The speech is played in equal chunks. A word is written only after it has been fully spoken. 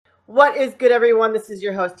What is good, everyone? This is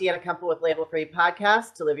your host, Deanna Kemple with Label Free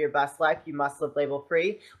Podcast. To live your best life, you must live label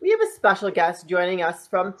free. We have a special guest joining us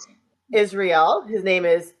from Israel. His name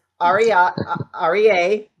is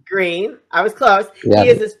Aryeh Green. I was close. Yeah. He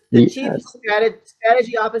is the Yes. Chief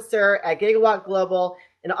Strategy Officer at Gigawatt Global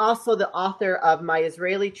and also the author of My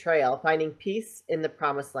Israeli Trail, Finding Peace in the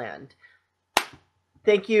Promised Land.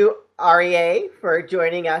 Thank you, Aryeh, for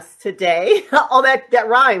joining us today. Oh, that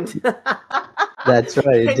rhymed. That's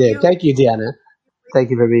right, it did. Thank you, Deanna. Thank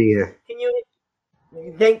you for being here.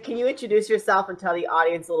 Can you introduce yourself and tell the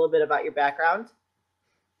audience a little bit about your background?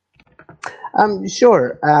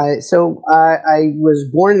 Sure. I was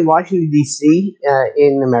born in Washington, D.C.,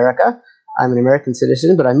 in America. I'm an American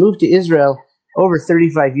citizen, but I moved to Israel over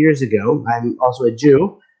 35 years ago. I'm also a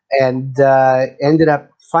Jew, and ended up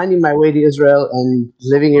finding my way to Israel and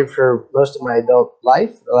living here for most of my adult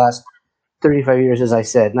life, the last 35 years, as I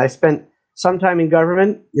said. And I spent some time in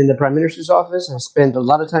government, in the Prime Minister's office. I spent a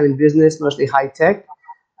lot of time in business, mostly high tech.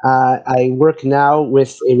 I work now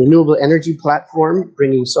with a renewable energy platform,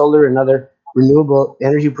 bringing solar and other renewable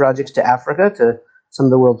energy projects to Africa, to some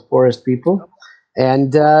of the world's poorest people.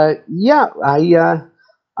 And I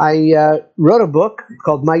wrote a book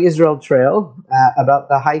called My Israel Trail about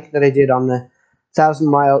the hike that I did on the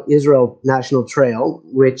 1,000-mile Israel National Trail,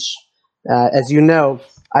 which, as you know,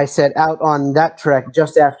 I set out on that trek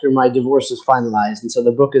just after my divorce was finalized. And so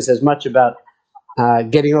the book is as much about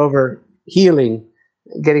getting over healing,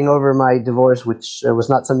 getting over my divorce, which was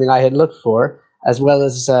not something I had looked for, as well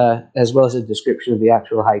as a description of the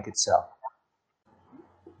actual hike itself.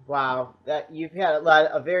 Wow, that you've had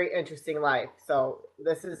a very interesting life. So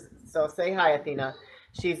say hi, Athena.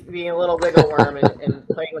 She's being a little wiggle worm and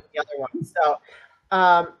playing with the other one. So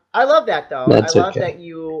I love that though. That's I love okay. that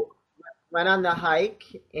you went on the hike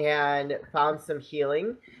and found some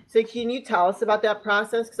healing. So can you tell us about that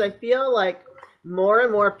process? Because I feel like more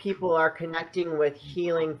and more people are connecting with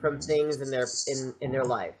healing from things in their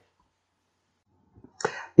life.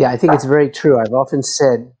 Yeah, I think it's very true. I've often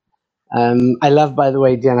said, I love, by the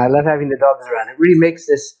way, Dan, I love having the dogs around. It really makes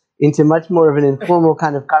this into much more of an informal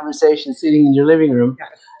kind of conversation sitting in your living room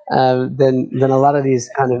than a lot of these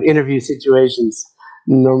kind of interview situations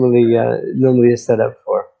normally is set up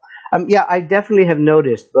for. Yeah, I definitely have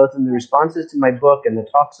noticed, both in the responses to my book and the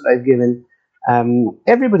talks that I've given,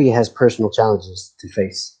 everybody has personal challenges to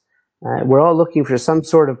face. We're all looking for some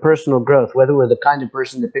sort of personal growth, whether we're the kind of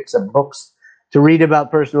person that picks up books to read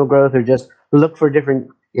about personal growth or just look for different,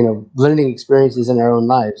 learning experiences in our own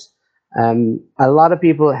lives. A lot of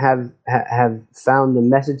people have found the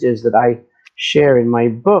messages that I share in my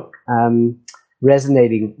book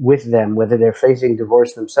resonating with them, whether they're facing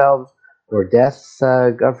divorce themselves or death,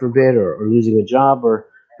 God forbid, or losing a job, or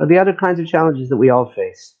the other kinds of challenges that we all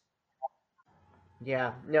face.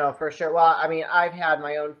 Yeah, no, for sure. Well, I mean, I've had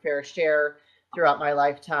my own fair share throughout my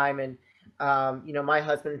lifetime, and my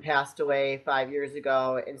husband passed away 5 years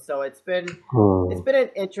ago, and so it's been Hmm. an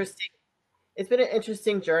interesting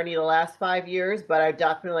journey the last 5 years. But I've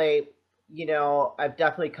definitely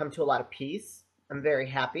come to a lot of peace. I'm very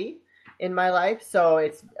happy in my life, so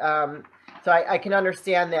I can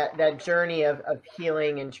understand that journey of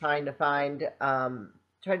healing and trying to find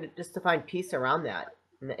peace around that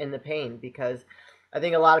in the pain, because I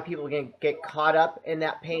think a lot of people can get caught up in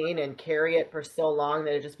that pain and carry it for so long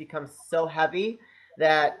that it just becomes so heavy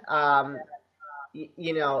that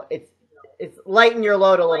it's lighten your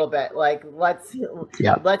load a little bit. Like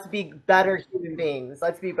Yeah. let's be better human beings.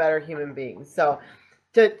 Let's be better human beings. So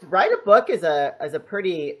to write a book is a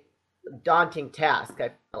pretty daunting task. I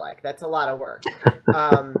feel like that's a lot of work.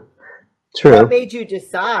 True. What made you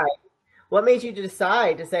decide? What made you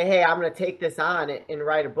decide to say, "Hey, I'm going to take this on and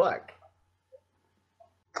write a book"?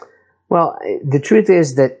 Well, the truth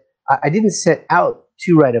is that I didn't set out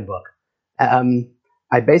to write a book. Um,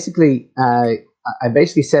 I basically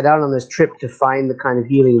set out on this trip to find the kind of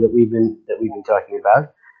healing that we've been talking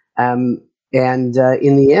about. In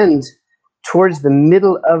the end, towards the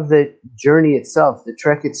middle of the journey itself, the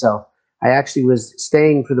trek itself, I actually was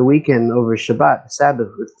staying for the weekend over Shabbat, Sabbath,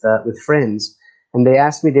 with friends, and they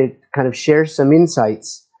asked me to kind of share some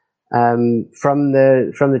insights from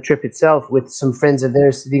the trip itself with some friends of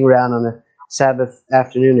theirs sitting around on a Sabbath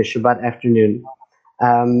afternoon, a Shabbat afternoon,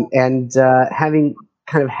 having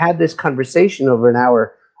kind of had this conversation over an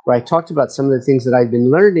hour where I talked about some of the things that I'd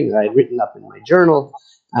been learning, that I'd written up in my journal,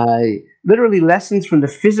 literally lessons from the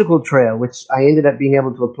physical trail, which I ended up being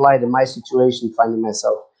able to apply to my situation, finding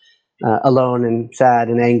myself alone and sad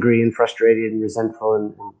and angry and frustrated and resentful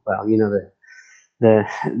and well,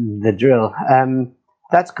 the drill.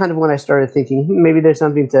 That's kind of when I started thinking maybe there's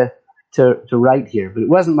something to to write here, but it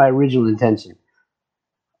wasn't my original intention.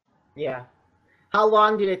 Yeah. How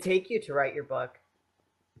long did it take you to write your book?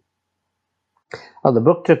 Oh, the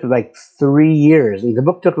book took like 3 years, and the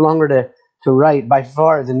book took longer to write by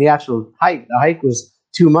far than the actual hike. The hike was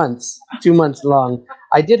 2 months, 2 months long.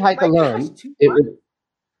 I did hike My gosh, alone. 2 months.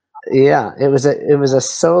 Yeah, it was a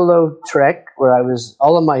solo trek where I was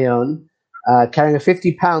all on my own, carrying a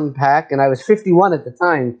 50-pound pack, and I was 51 at the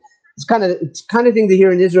time. It's kind of thing to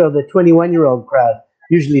hear in Israel the 21-year-old crowd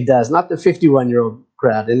usually does, not the 51-year-old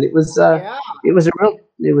crowd. And Yeah. it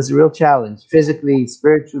was a real challenge, physically,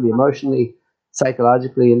 spiritually, emotionally,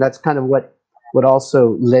 psychologically, and that's kind of what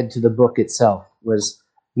also led to the book itself, was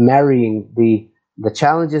marrying the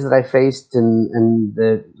challenges that I faced and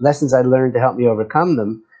the lessons I learned to help me overcome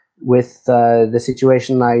them with the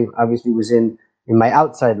situation I obviously was in my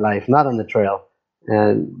outside life, not on the trail,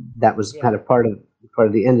 and that was Yeah. kind of part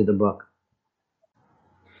of the end of the book.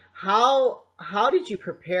 How did you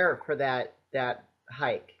prepare for that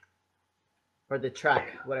hike or the trek,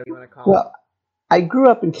 whatever you want to call it? Well, I grew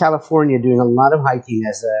up in California doing a lot of hiking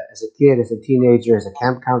as a kid, as a teenager, as a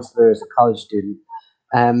camp counselor, as a college student.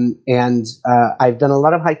 And I've done a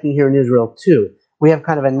lot of hiking here in Israel too. We have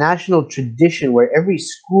kind of a national tradition where every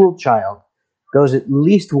school child goes at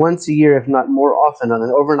least once a year, if not more often, on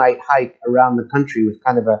an overnight hike around the country with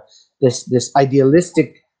kind of this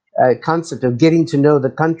idealistic concept of getting to know the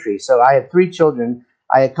country. So I have three children.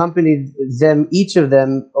 I accompanied them, each of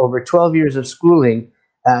them, over 12 years of schooling,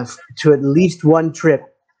 to at least one trip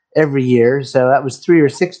every year. So that was 3 or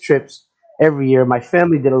 6 trips every year. My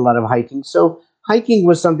family did a lot of hiking. So hiking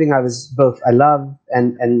was something I loved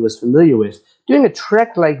and was familiar with. Doing a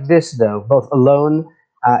trek like this, though, both alone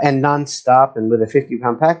and nonstop and with a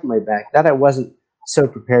 50-pound pack on my back, that I wasn't so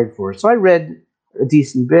prepared for. So I read a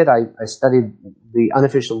decent bit. I studied the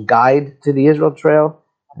unofficial guide to the Israel Trail,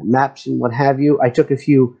 maps and what have you. I took a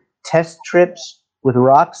few test trips with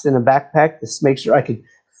rocks in a backpack to make sure I could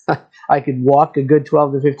I could walk a good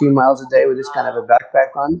 12 to 15 miles a day with this kind of a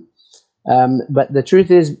backpack on. But the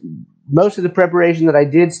truth is, most of the preparation that I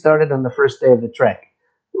did started on the first day of the trek,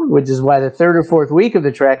 which is why the third or fourth week of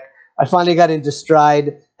the trek, I finally got into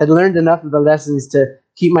stride, had learned enough of the lessons to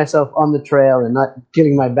keep myself on the trail and not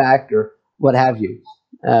killing my back or what have you.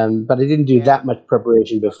 But I didn't do Yeah. that much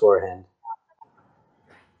preparation beforehand.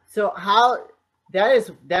 So how that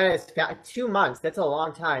is 2 months. That's a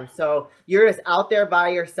long time. So you're just out there by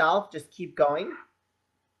yourself, just keep going.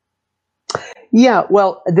 Yeah,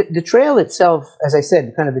 well, the trail itself, as I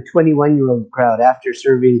said, kind of the 21-year-old crowd after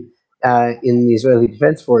serving in the Israeli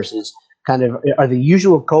Defense Forces, kind of are the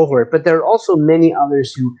usual cohort. But there are also many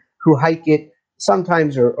others who hike it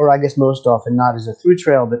sometimes, or I guess most often, not as a through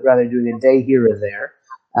trail, but rather doing a day here or there.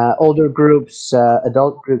 Older groups,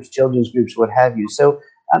 adult groups, children's groups, what have you. So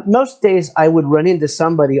most days I would run into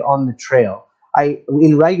somebody on the trail.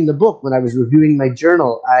 In writing the book, when I was reviewing my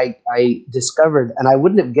journal, I discovered, and I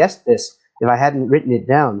wouldn't have guessed this if I hadn't written it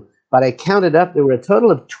down. But I counted up, there were a total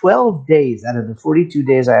of 12 days out of the 42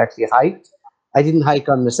 days I actually hiked. I didn't hike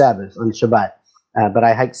on the Sabbath, on Shabbat, but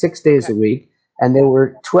I hiked 6 days Okay. a week. And there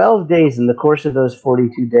were 12 days in the course of those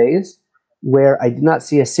 42 days where I did not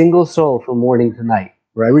see a single soul from morning to night,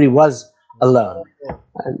 where I really was alone. Whoa.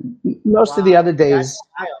 Most of the other Wow. That's days,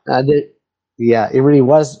 wild. uh, the, yeah, it really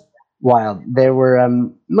was wild. There were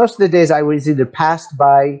most of the days I was either passed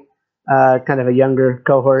by kind of a younger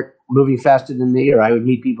cohort moving faster than me, or I would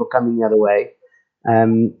meet people coming the other way.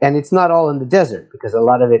 And it's not all in the desert because a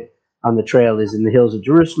lot of it on the trail is in the hills of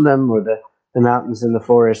Jerusalem or the mountains and the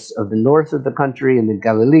forests of the north of the country and the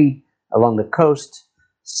Galilee along the coast.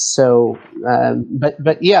 So,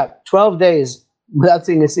 but yeah, 12 days without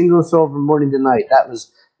seeing a single soul from morning to night. That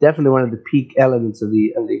was definitely one of the peak elements of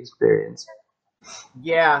the experience.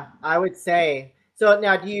 Yeah, I would say. So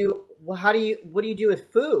now how do you what do you do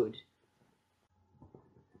with food?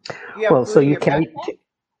 Do you have Well, so food in you your carry, backpack?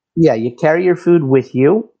 yeah, you carry your food with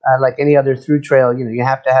you, like any other through trail. You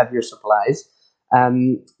have to have your supplies.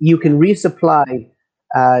 You can resupply.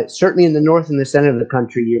 Certainly in the north and the center of the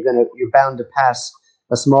country, you're bound to pass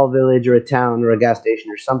a small village or a town or a gas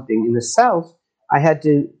station or something. In the south, I had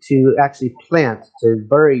to actually plant to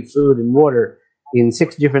bury food and water in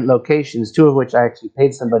 6 different locations, two of which I actually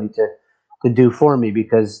paid somebody to do for me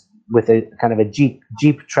because with a kind of a jeep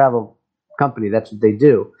travel company, that's what they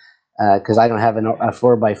do because I don't have a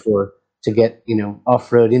 4x4 to get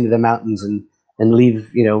off road into the mountains and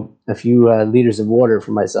leave a few liters of water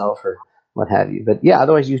for myself or what have you. But yeah,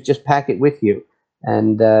 otherwise you just pack it with you.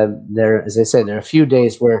 And there, as I said, there are a few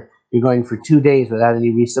days where you're going for 2 days without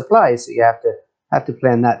any resupply, so you have to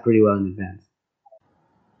plan that pretty well in advance.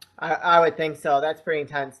 I would think so. That's pretty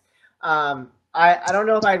intense. I don't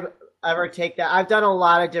know if I'd ever take that. I've done a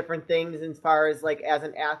lot of different things as far as like as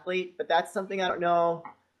an athlete, but that's something I don't know.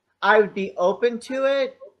 I would be open to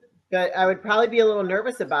it, but I would probably be a little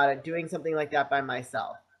nervous about it doing something like that by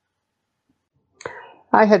myself.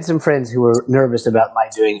 I had some friends who were nervous about my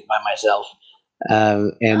doing it by myself,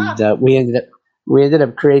 and Ah, we ended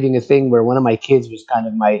up creating a thing where one of my kids was kind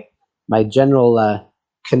of my general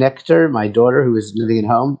connector. My daughter, who was living at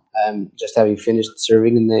home, just having finished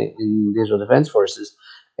serving in the Israel Defense Forces,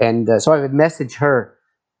 and so I would message her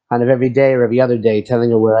kind of every day or every other day,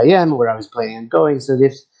 telling her where I am, where I was planning on going. So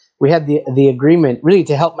if we had the agreement really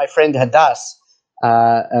to help my friend Hadass,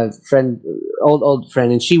 a friend, old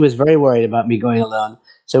friend, and she was very worried about me going alone.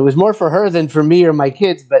 So it was more for her than for me or my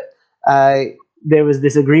kids. But uh, there was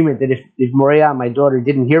this agreement that if Moria, my daughter,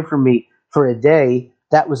 didn't hear from me for a day,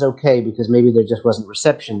 that was okay because maybe there just wasn't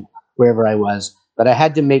reception wherever I was. But I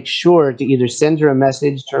had to make sure to either send her a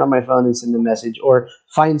message, turn on my phone and send a message, or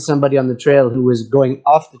find somebody on the trail who was going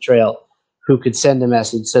off the trail who could send a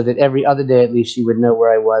message so that every other day at least she would know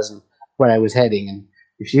where I was and where I was heading. And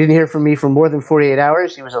if she didn't hear from me for more than 48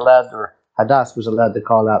 hours, she was allowed, or Hadass was allowed to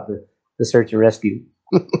call out the search and rescue.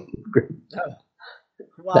 That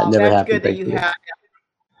well, never that's happened, good that you thankfully.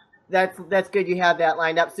 have. That's good you have that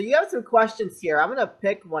lined up. So you have some questions here. I'm gonna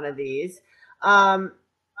pick one of these. Um,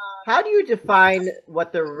 how do you define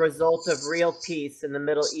what the result of real peace in the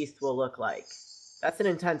Middle East will look like? That's an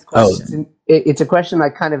intense Oh, it's, question. it's a question I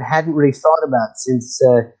kind of hadn't really thought about since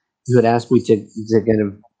you had asked me to kind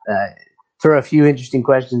of throw a few interesting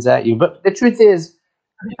questions at you. But the truth is,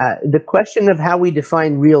 the question of how we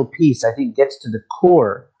define real peace, I think, gets to the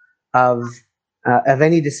core of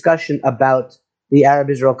any discussion about the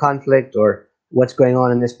Arab-Israel conflict or what's going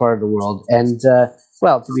on in this part of the world. And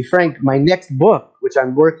well, to be frank, my next book, which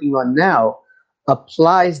I'm working on now,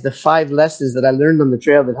 applies the 5 lessons that I learned on the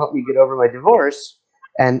trail that helped me get over my divorce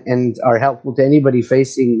and are helpful to anybody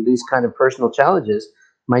facing these kind of personal challenges.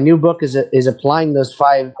 My new book is applying those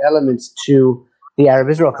 5 elements to the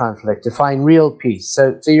Arab-Israel conflict to find real peace.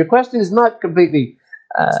 So your question is not completely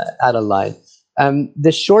out of line.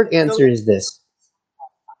 The short answer So is this.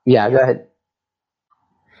 Yeah, go yeah. ahead.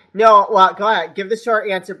 No, well, go ahead. Give the short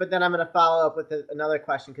answer, but then I'm going to follow up with another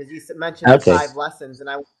question because you mentioned the Okay. 5 lessons, and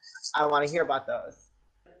I want to hear about those.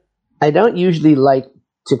 I don't usually like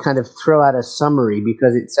to kind of throw out a summary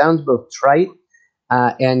because it sounds both trite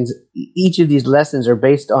and each of these lessons are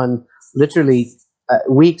based on literally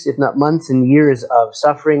weeks, if not months and years of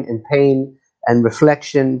suffering and pain and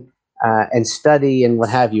reflection and study and what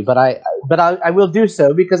have you. But I will do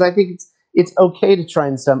so because I think it's okay to try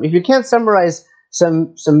and if you can't summarize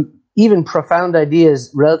some even profound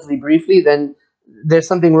ideas relatively briefly, then there's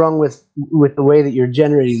something wrong with the way that you're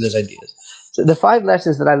generating those ideas. So the 5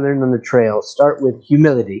 lessons that I learned on the trail start with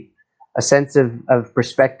humility, a sense of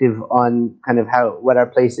perspective on kind of what our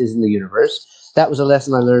place is in the universe. That was a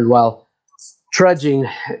lesson I learned while trudging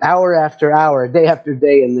hour after hour, day after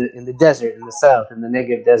day in the desert in the south, in the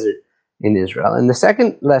Negev desert in Israel. And the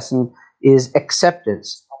second lesson is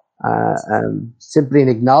acceptance, simply an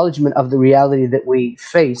acknowledgement of the reality that we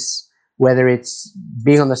face, whether it's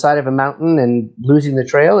being on the side of a mountain and losing the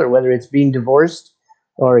trail, or whether it's being divorced,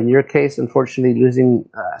 or in your case, unfortunately, losing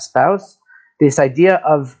a spouse. This idea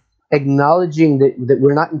of acknowledging that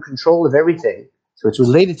we're not in control of everything. So it's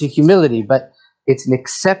related to humility, but it's an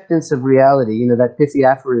acceptance of reality. You know, that pithy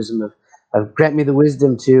aphorism of grant me the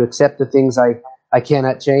wisdom to accept the things I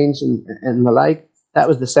cannot change and the like. That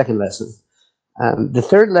was the second lesson. The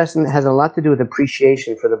third lesson has a lot to do with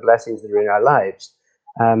appreciation for the blessings that are in our lives.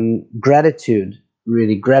 Gratitude,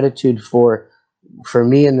 really, gratitude for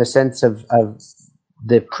me in the sense of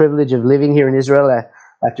the privilege of living here in Israel.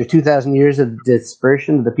 After 2,000 years of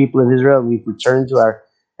dispersion of the people of Israel, we've returned to our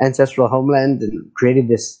ancestral homeland and created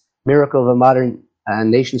this miracle of a modern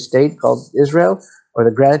nation state called Israel. Or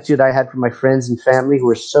the gratitude I had for my friends and family who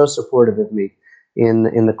were so supportive of me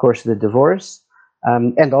in the course of the divorce,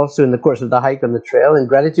 and also in the course of the hike on the trail, and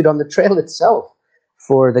gratitude on the trail itself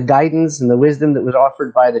for the guidance and the wisdom that was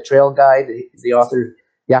offered by the trail guide, the author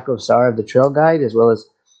Yaakov Sar of the Trail Guide, as well as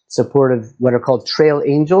support of what are called trail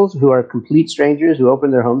angels, who are complete strangers who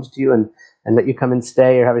open their homes to you and let you come and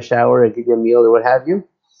stay or have a shower or give you a meal or what have you.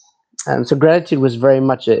 So gratitude was very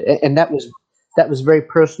much and that was very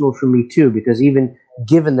personal for me too, because even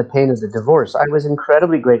given the pain of the divorce, I was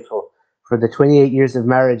incredibly grateful for the 28 years of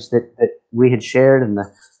marriage that we had shared and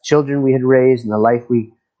the children we had raised and the life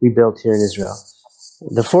we built here in Israel.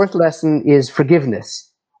 The fourth lesson is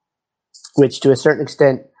forgiveness, which to a certain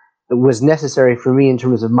extent was necessary for me in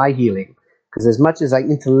terms of my healing. Because as much as I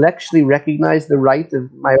intellectually recognize the right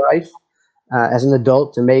of my wife as an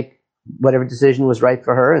adult to make whatever decision was right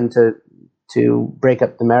for her, and to break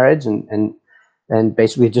up the marriage and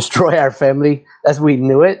basically destroy our family as we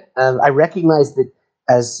knew it. I recognized that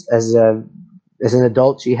as an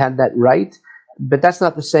adult, she had that right, but that's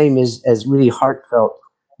not the same as really heartfelt,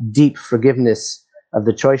 deep forgiveness of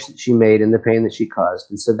the choice that she made and the pain that she caused.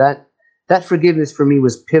 And so that forgiveness for me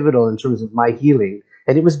was pivotal in terms of my healing.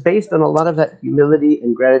 And it was based on a lot of that humility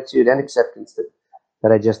and gratitude and acceptance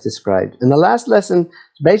that I just described. And the last lesson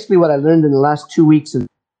is basically what I learned in the last 2 weeks of the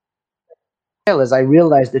trail, as I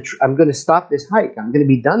realized that I'm going to stop this hike. I'm going to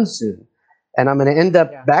be done soon. And I'm going to end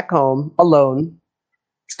up back home alone,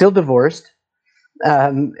 still divorced.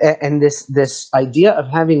 And this idea of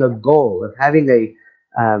having a goal, of having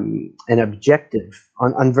an objective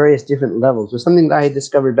on various different levels was something that I had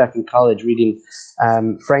discovered back in college reading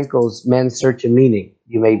Frankl's Man's Search of Meaning.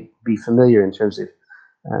 You may be familiar in terms of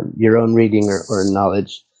your own reading or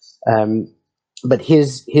knowledge. But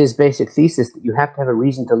his basic thesis that you have to have a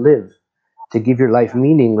reason to live, to give your life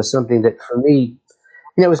meaning, was something that for me,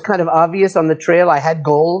 it was kind of obvious on the trail. I had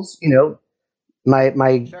goals,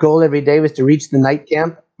 my goal every day was to reach the night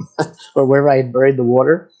camp or wherever I had buried the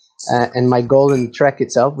water. And my goal in the trek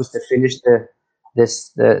itself was to finish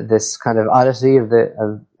this kind of odyssey of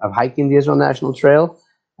hiking the Israel National Trail.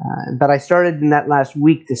 But I started in that last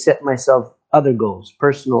week to set myself other goals,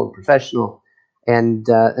 personal, professional. And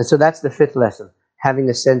so that's the fifth lesson, having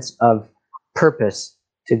a sense of purpose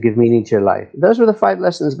to give meaning to your life. Those were the 5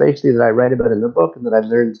 lessons basically that I write about in the book and that I've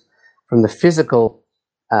learned from the physical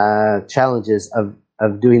challenges of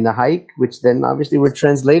doing the hike, which then obviously were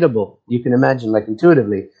translatable, you can imagine, like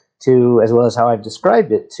intuitively, to, as well as how I've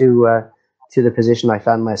described it, to the position I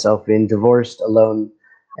found myself in, divorced, alone,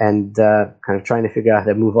 and kind of trying to figure out how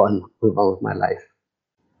to move on with my life.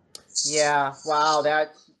 Yeah, wow,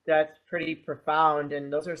 that's pretty profound,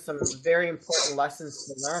 and those are some very important lessons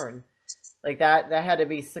to learn. Like that had to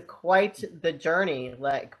be quite the journey.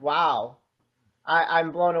 Like, wow,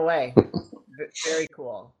 I'm blown away. Very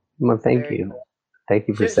cool. Well, thank you. Cool. Thank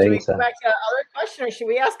you for Should saying we so. go back to other question, or should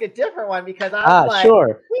we ask a different one? Because I'm like,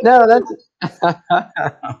 sure. No,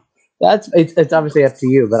 it's obviously up to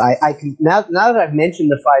you. But I can now that I've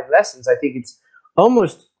mentioned the 5 lessons, I think it's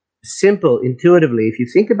almost simple intuitively. If you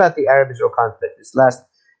think about the Arab-Israel conflict, this last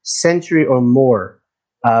century or more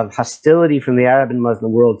of hostility from the Arab and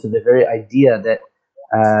Muslim world to the very idea that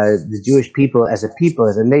the Jewish people, as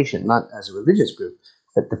a nation, not as a religious group,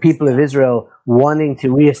 but the people of Israel wanting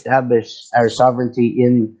to reestablish our sovereignty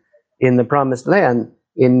in the Promised Land,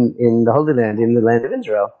 in the Holy Land, in the land of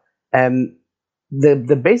Israel.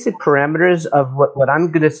 The basic parameters of what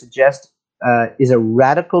I'm going to suggest is a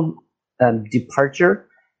radical departure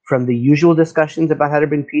from the usual discussions about how to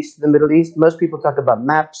bring peace to the Middle East. Most people talk about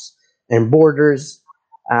maps and borders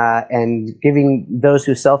and giving those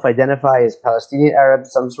who self-identify as Palestinian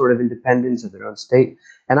Arabs some sort of independence of their own state.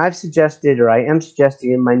 And I've suggested, or I am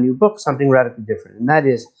suggesting in my new book, something radically different. And that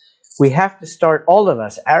is, we have to start, all of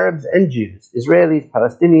us, Arabs and Jews, Israelis,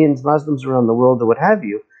 Palestinians, Muslims around the world, or what have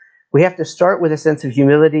you, we have to start with a sense of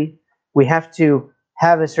humility. We have to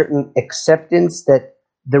have a certain acceptance that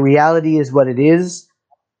the reality is what it is.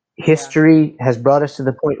 History has brought us to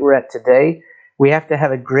the point we're at today. We have to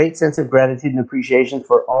have a great sense of gratitude and appreciation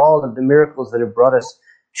for all of the miracles that have brought us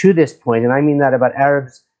to this point. And I mean that about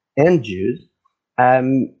Arabs and Jews.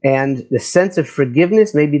 And the sense of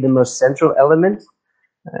forgiveness may be the most central element.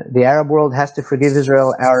 The Arab world has to forgive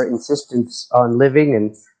Israel our insistence on living,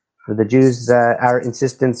 and for the Jews, our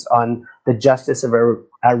insistence on the justice of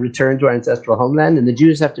our return to our ancestral homeland. And the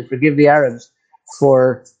Jews have to forgive the Arabs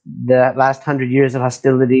for the last 100 years of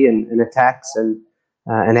hostility and attacks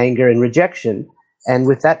and anger and rejection. And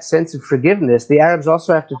with that sense of forgiveness, the Arabs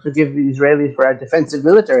also have to forgive the Israelis for our defensive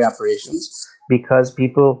military operations, because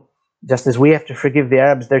people, just as we have to forgive the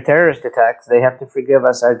Arabs their terrorist attacks, they have to forgive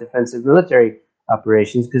us our defensive military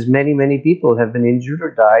operations, because many, many people have been injured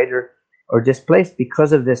or died or displaced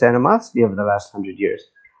because of this animosity over the last 100 years.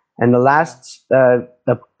 And the last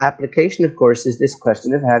application, of course, is this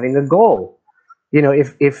question of having a goal.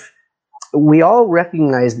 If we all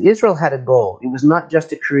recognize that Israel had a goal, it was not just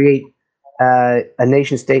to create a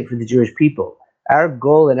nation state for the Jewish people. Our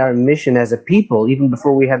goal and our mission as a people, even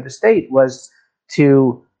before we had the state, was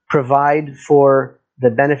to provide for the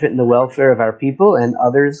benefit and the welfare of our people and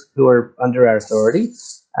others who are under our authority.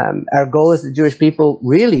 Our goal as the Jewish people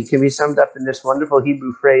really can be summed up in this wonderful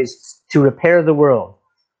Hebrew phrase, to repair the world,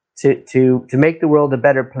 to make the world a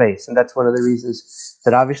better place. And that's one of the reasons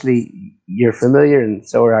that obviously you're familiar, and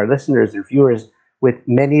so are our listeners or viewers, with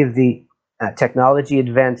many of the technology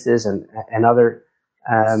advances and other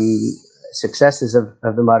successes of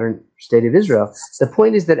the modern state of Israel. The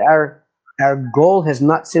point is that our goal has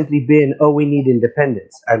not simply been, oh, we need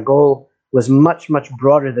independence. Our goal was much, much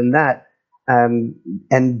broader than that. And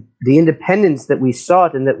the independence that we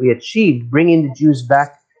sought and that we achieved, bringing the Jews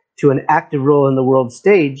back to an active role in the world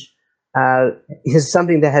stage, is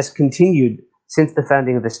something that has continued since the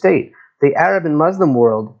founding of the state. The Arab and Muslim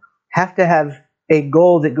world have to have a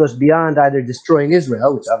goal that goes beyond either destroying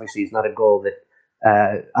Israel, which obviously is not a goal that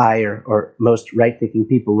I or most right-thinking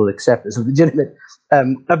people will accept as a legitimate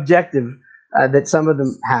objective that some of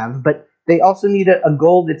them have, but they also need a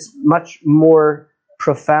goal that's much more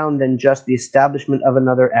profound than just the establishment of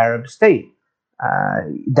another Arab state.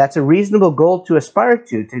 That's a reasonable goal to aspire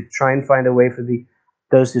to try and find a way for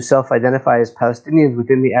those who self-identify as Palestinians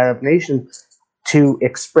within the Arab nation to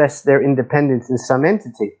express their independence in some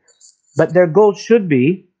entity. But their goal should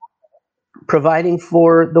be providing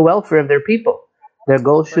for the welfare of their people. Their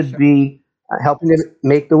goal should be helping them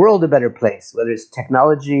make the world a better place, whether it's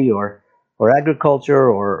technology or agriculture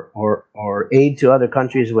or aid to other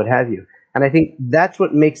countries, what have you. And I think that's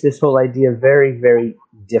what makes this whole idea very, very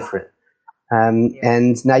different.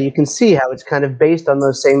 And now you can see how it's kind of based on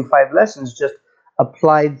those same 5 lessons, just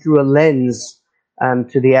applied through a lens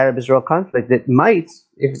to the Arab-Israel conflict that might,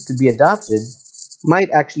 if it's to be adopted,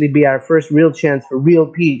 might actually be our first real chance for real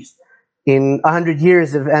peace in 100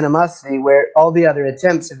 years of animosity, where all the other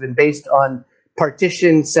attempts have been based on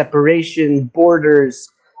partition, separation, borders,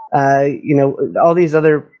 all these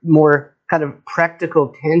other more kind of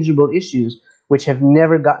practical, tangible issues, which have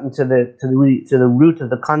never gotten to the root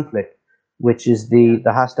of the conflict, which is the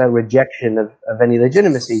hostile rejection of any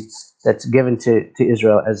legitimacy that's given to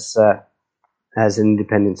Israel as an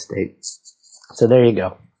independent state. So there you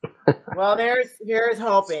go. Well, here's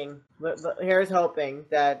hoping. Here's hoping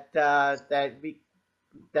that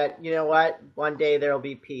you know what, one day there will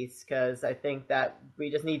be peace, because I think that we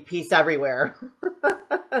just need peace everywhere.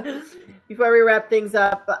 Before we wrap things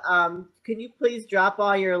up, can you please drop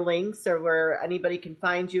all your links or where anybody can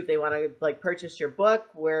find you if they want to purchase your book?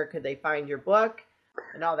 Where could they find your book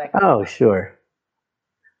and all that? Oh, sure.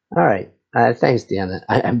 All right. Thanks, Deanna.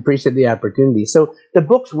 I appreciate the opportunity. So the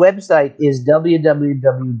book's website is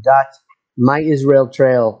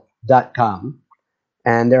www.myisraeltrail.com.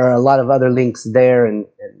 And there are a lot of other links there and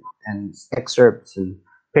excerpts and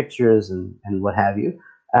pictures and what have you.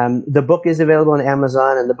 The book is available on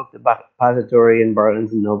Amazon and the Book Depository and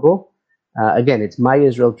Barnes & Noble. Again, it's My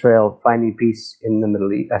Israel Trail, Finding Peace in the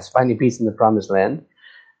Middle East, Finding Peace in the Promised Land.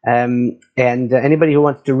 And anybody who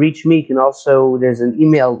wants to reach me can also, there's an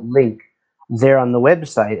email link there on the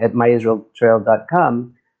website at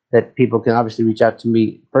myisraeltrail.com that people can obviously reach out to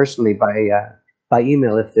me personally by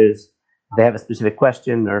email if they have a specific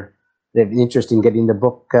question or they have an interest in getting the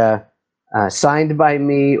book signed by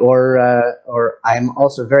me, or I'm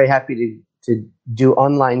also very happy to do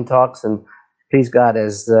online talks. And please God,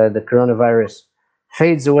 as the coronavirus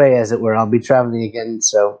fades away, as it were, I'll be traveling again.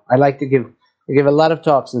 So I like to give a lot of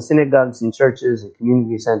talks in synagogues and churches and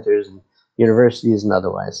community centers and universities and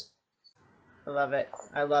otherwise. I love it.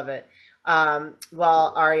 I love it.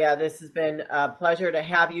 Well, Aryeh, this has been a pleasure to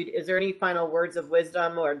have you. Is there any final words of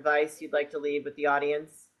wisdom or advice you'd like to leave with the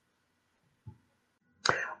audience?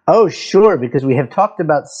 Oh, sure, because we haven't talked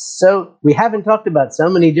about so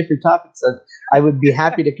many different topics that I would be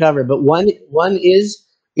happy to cover. But one is,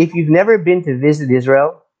 if you've never been to visit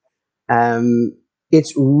Israel,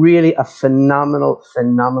 it's really a phenomenal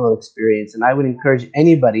experience. And I would encourage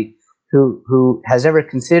anybody who has ever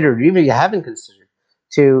considered, or even you haven't considered,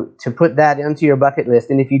 to put that onto your bucket list.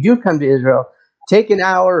 And if you do come to Israel, take an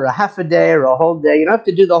hour or a half a day or a whole day. You don't have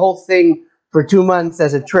to do the whole thing for 2 months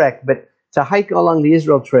as a trek, but to hike along the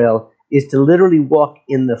Israel Trail is to literally walk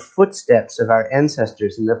in the footsteps of our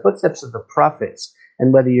ancestors, in the footsteps of the prophets.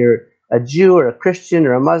 And whether you're a Jew or a Christian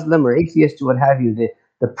or a Muslim or atheist or what have you,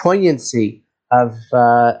 the poignancy of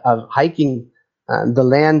hiking the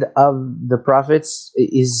land of the prophets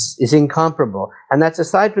is incomparable. And that's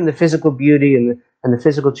aside from the physical beauty and the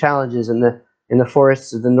physical challenges in the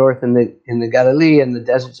forests of the north and in the Galilee and the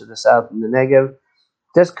deserts of the south and the Negev.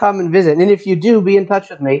 Just come and visit. And if you do, be in touch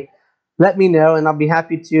with me. Let me know, and I'll be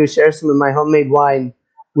happy to share some of my homemade wine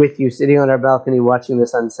with you, sitting on our balcony watching the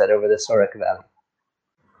sunset over the Sorek Valley.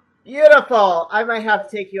 Beautiful. I might have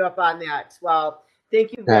to take you up on that. Well,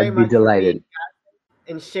 thank you very much. I'd be delighted.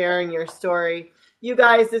 And sharing your story. You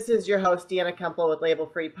guys, this is your host, Deanna Kempel with Label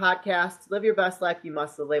Free Podcast. Live your best life. You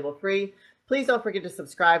must live label free. Please don't forget to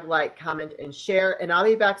subscribe, like, comment, and share. And I'll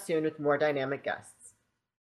be back soon with more dynamic guests.